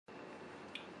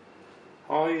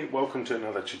Hi, welcome to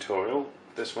another tutorial.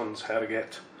 This one's how to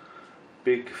get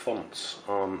big fonts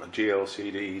on a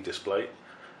GLCD display.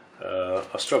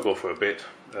 I struggled for a bit,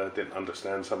 didn't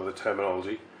understand some of the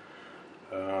terminology.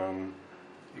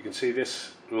 You can see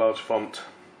this large font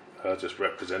just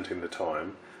representing the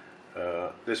time.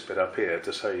 This bit up here,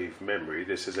 to save memory,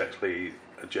 this is actually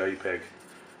a JPEG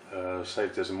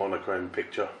saved as a monochrome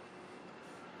picture,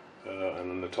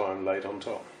 and then the time laid on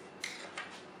top.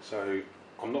 So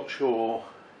I'm not sure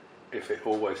if it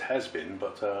always has been,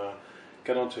 but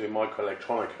get onto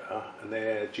MikroElektronika and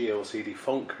their GLCD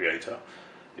font creator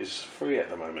is free at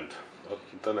the moment. I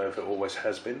don't know if it always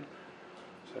has been.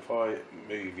 So if I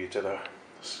move you to the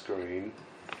screen,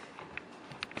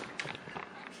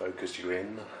 focus you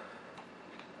in,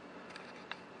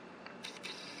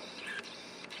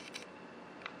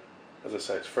 as I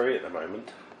say, it's free at the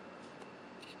moment.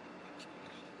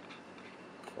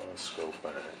 If I scroll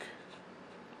back,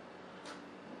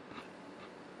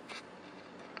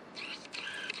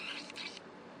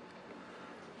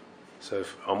 so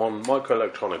if I'm on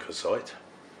MikroElektronika site,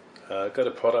 go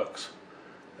to products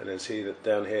and then see that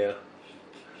down here,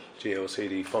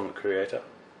 GLCD font creator.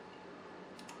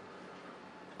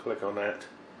 Click on that.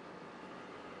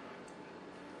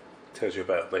 Tells you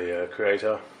about the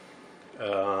creator.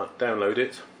 Download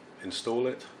it, install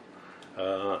it.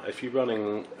 If you're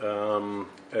running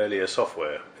earlier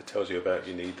software, it tells you about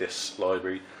you need this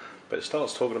library, but it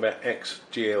starts talking about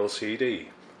XGLCD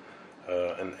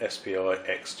and SPI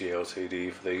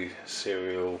XGLCD for the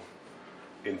serial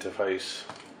interface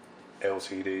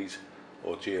LCDs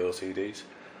or GLCDs.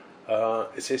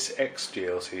 It's this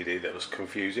XGLCD that was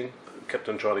confusing. I kept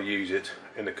on trying to use it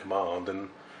in the command, and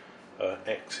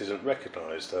X isn't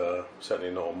recognised,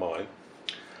 certainly not on mine.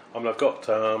 I mean, I've got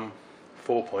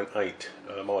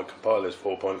 4.8. My compiler is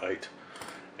 4.8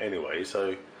 anyway.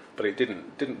 So, but it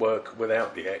didn't work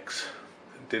without the X.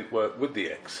 It didn't work with the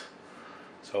X.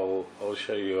 So I'll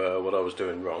show you what I was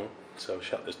doing wrong. So I'll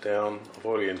shut this down. I've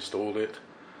already installed it.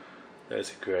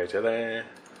 There's the creator there.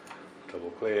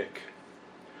 Double click.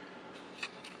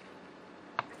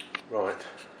 Right.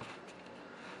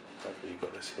 Hopefully you've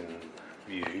got this in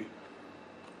view.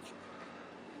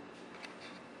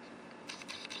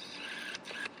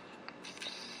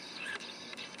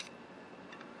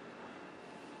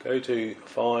 Go to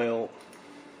File,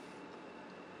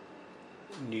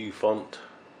 New Font,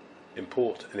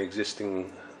 Import an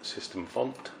existing system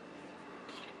font.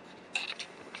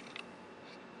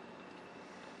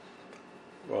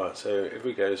 Right, so if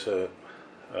we go to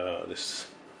this,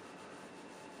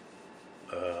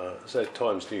 say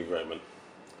Times New Roman,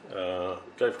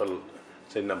 go for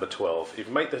say number 12. If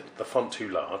you make the font too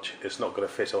large, it's not going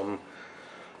to fit on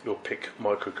your pick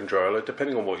microcontroller,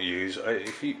 depending on what you use.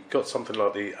 If you've got something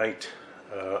like the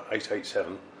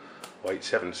 887 or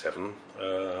 877,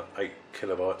 8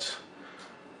 kilobytes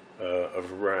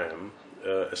of RAM,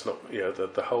 it's not,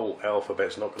 the whole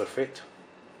alphabet's not going to fit.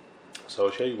 So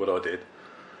I'll show you what I did.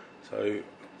 So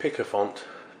pick a font,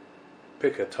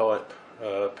 pick a type,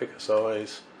 pick a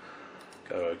size,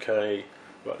 go OK.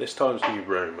 Right, this Times New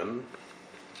Roman.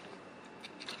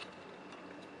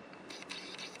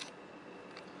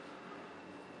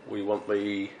 We want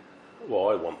I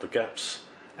want the gaps,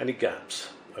 any gaps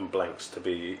and blanks to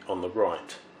be on the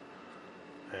right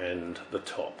and the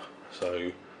top.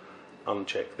 So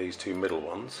uncheck these two middle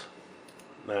ones.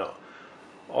 Now,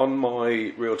 on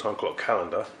my real-time clock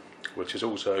calendar, which is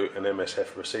also an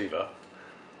MSF receiver,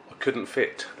 I couldn't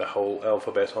fit the whole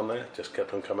alphabet on there, just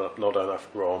kept on coming up, not enough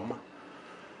ROM.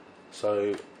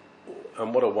 So,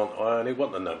 and what I only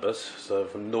want the numbers, so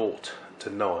from 0 to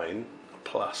 9,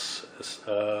 plus, is it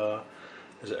a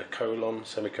colon,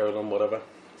 semicolon, whatever,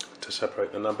 to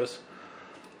separate the numbers.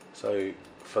 So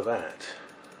for that,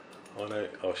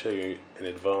 I'll show you in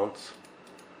advance.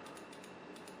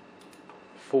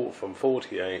 From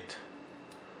 48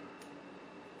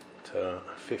 to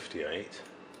 58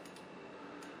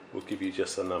 will give you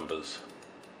just the numbers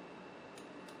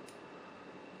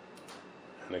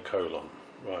and a colon.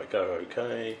 Right, go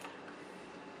OK.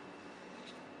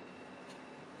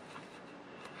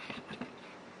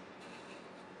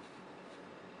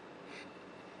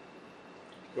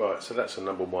 Right, so that's a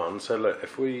number 1. So look,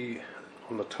 if we,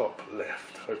 on the top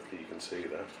left, hopefully you can see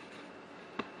that.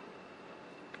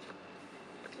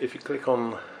 If you click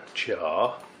on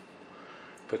char,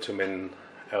 put them in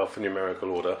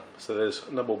alphanumerical order. So there's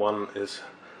number 1 is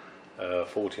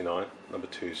 49, number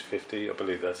 2 is 50. I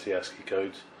believe that's the ASCII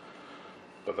codes,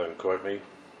 but don't quote me.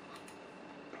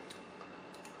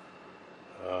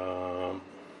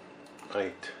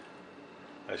 8.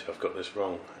 Actually, I've got this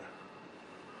wrong.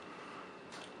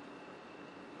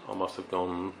 I must have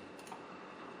gone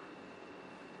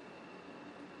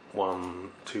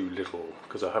one too little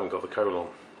because I haven't got the colon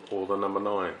or the number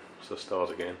 9. So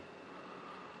start again.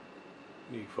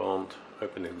 New font,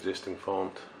 open existing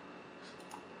font.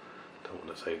 Don't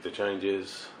want to save the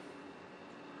changes.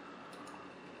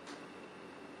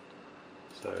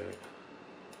 So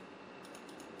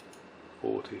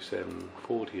 47,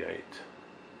 48.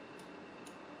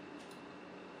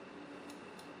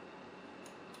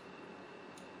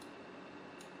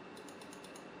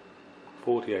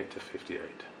 (48 to 58).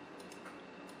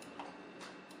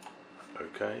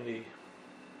 Okay.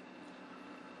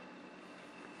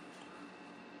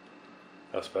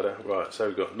 That's better. Right, so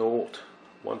we've got 0,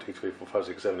 1, 2, 3, 4, 5,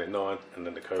 6, 7, 8, 9, and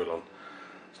then the colon.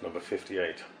 It's number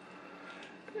 58.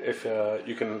 If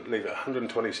you can leave it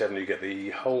 127, you get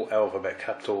the whole alphabet,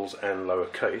 capitals and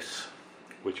lowercase,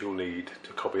 which you'll need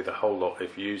to copy the whole lot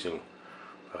if you're using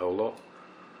the whole lot.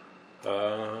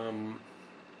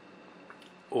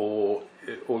 Or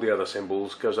all the other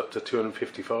symbols goes up to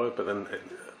 255, but then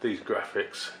these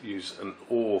graphics use an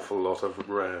awful lot of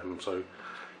RAM, so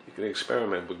you can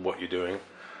experiment with what you're doing.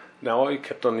 Now I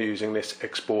kept on using this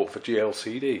export for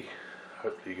Glcd.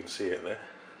 Hopefully you can see it there.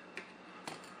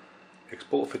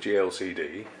 Export for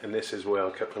Glcd, and this is where I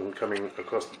kept on coming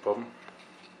across the problem.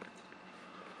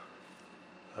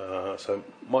 So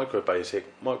MikroBasic,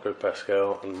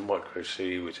 MikroPascal and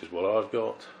MikroC, which is what I've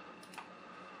got.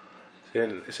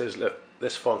 Then it says, look,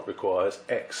 this font requires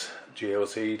X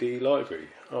Glcd library.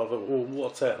 I thought, well,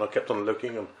 what's that? And I kept on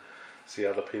looking and see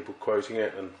other people quoting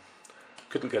it and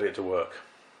couldn't get it to work.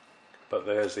 But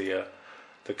there's the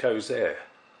code's there.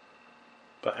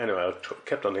 But anyway, I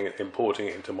kept on importing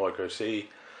it into MikroC.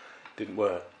 Didn't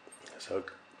work. So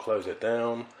close it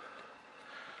down.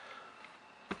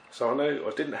 So I know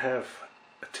I didn't have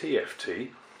a TFT, and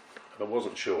I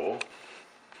wasn't sure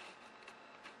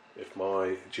if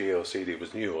my Glcd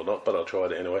was new or not, but I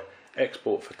tried it anyway.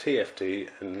 Export for TFT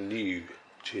and new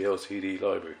Glcd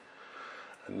library.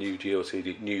 A new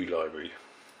Glcd new library.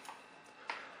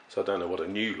 So I don't know what a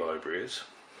new library is.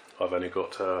 I've only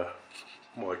got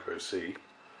MikroC.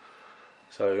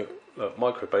 So look,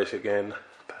 MikroBasic again,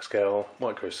 Pascal,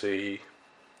 MikroC.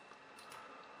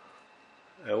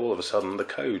 And all of a sudden the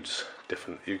code's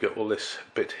different. You get all this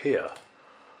bit here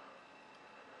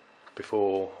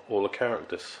before all the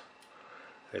characters.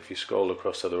 If you scroll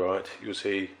across to the right, you'll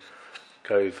see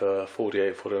code for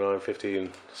 48, 49, 50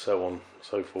 and so on,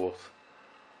 so forth.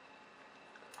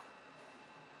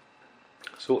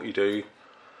 So what you do,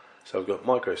 so I've got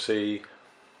MikroC,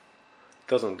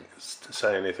 doesn't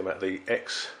say anything about the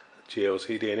X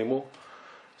Glcd anymore,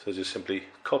 so just simply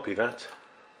copy that,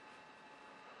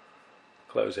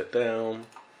 close it down,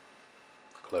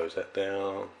 close that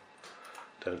down,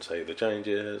 don't save the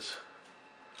changes.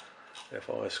 If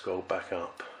I scroll back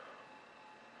up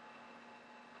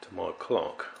to my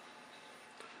clock,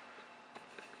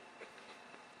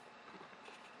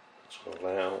 scroll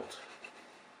out,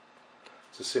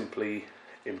 to simply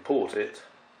import it,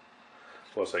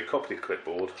 well, I say copy the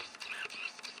clipboard,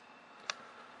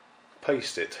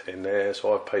 paste it in there.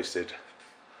 So I've pasted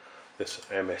this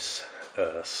MS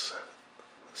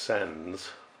Sans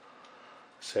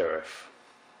serif.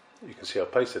 You can see I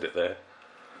pasted it there.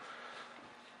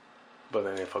 But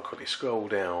then if I quickly scroll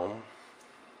down,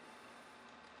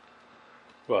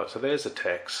 right, so there's the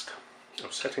text.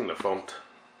 I'm setting the font.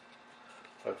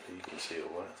 Hopefully you can see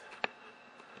all that.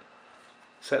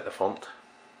 Set the font.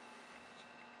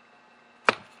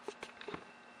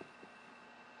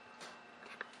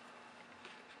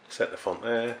 Set the font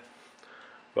there.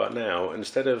 Right now,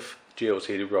 instead of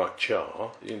Glcd write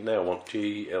char, you now want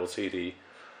Glcd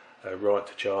write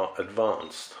to char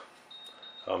advanced.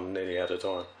 I'm nearly out of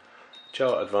time.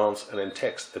 Chart advance and then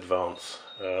text advance.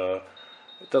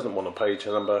 It doesn't want a page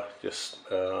number, just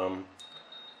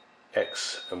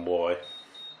X and Y.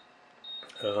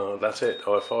 That's it.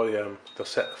 If I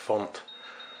set the font,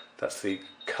 that's the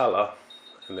colour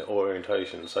and the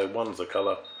orientation. So 1's the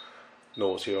colour,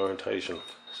 0's the orientation.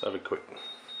 Let's have a quick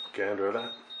gander of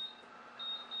that.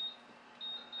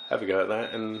 Have a go at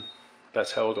that, and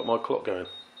that's how I got my clock going.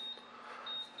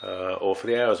 Or for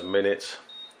the hours and minutes,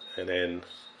 and then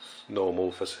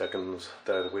normal for seconds,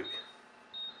 day of the week.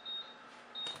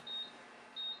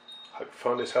 Hope you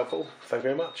find this helpful. Thank you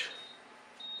very much.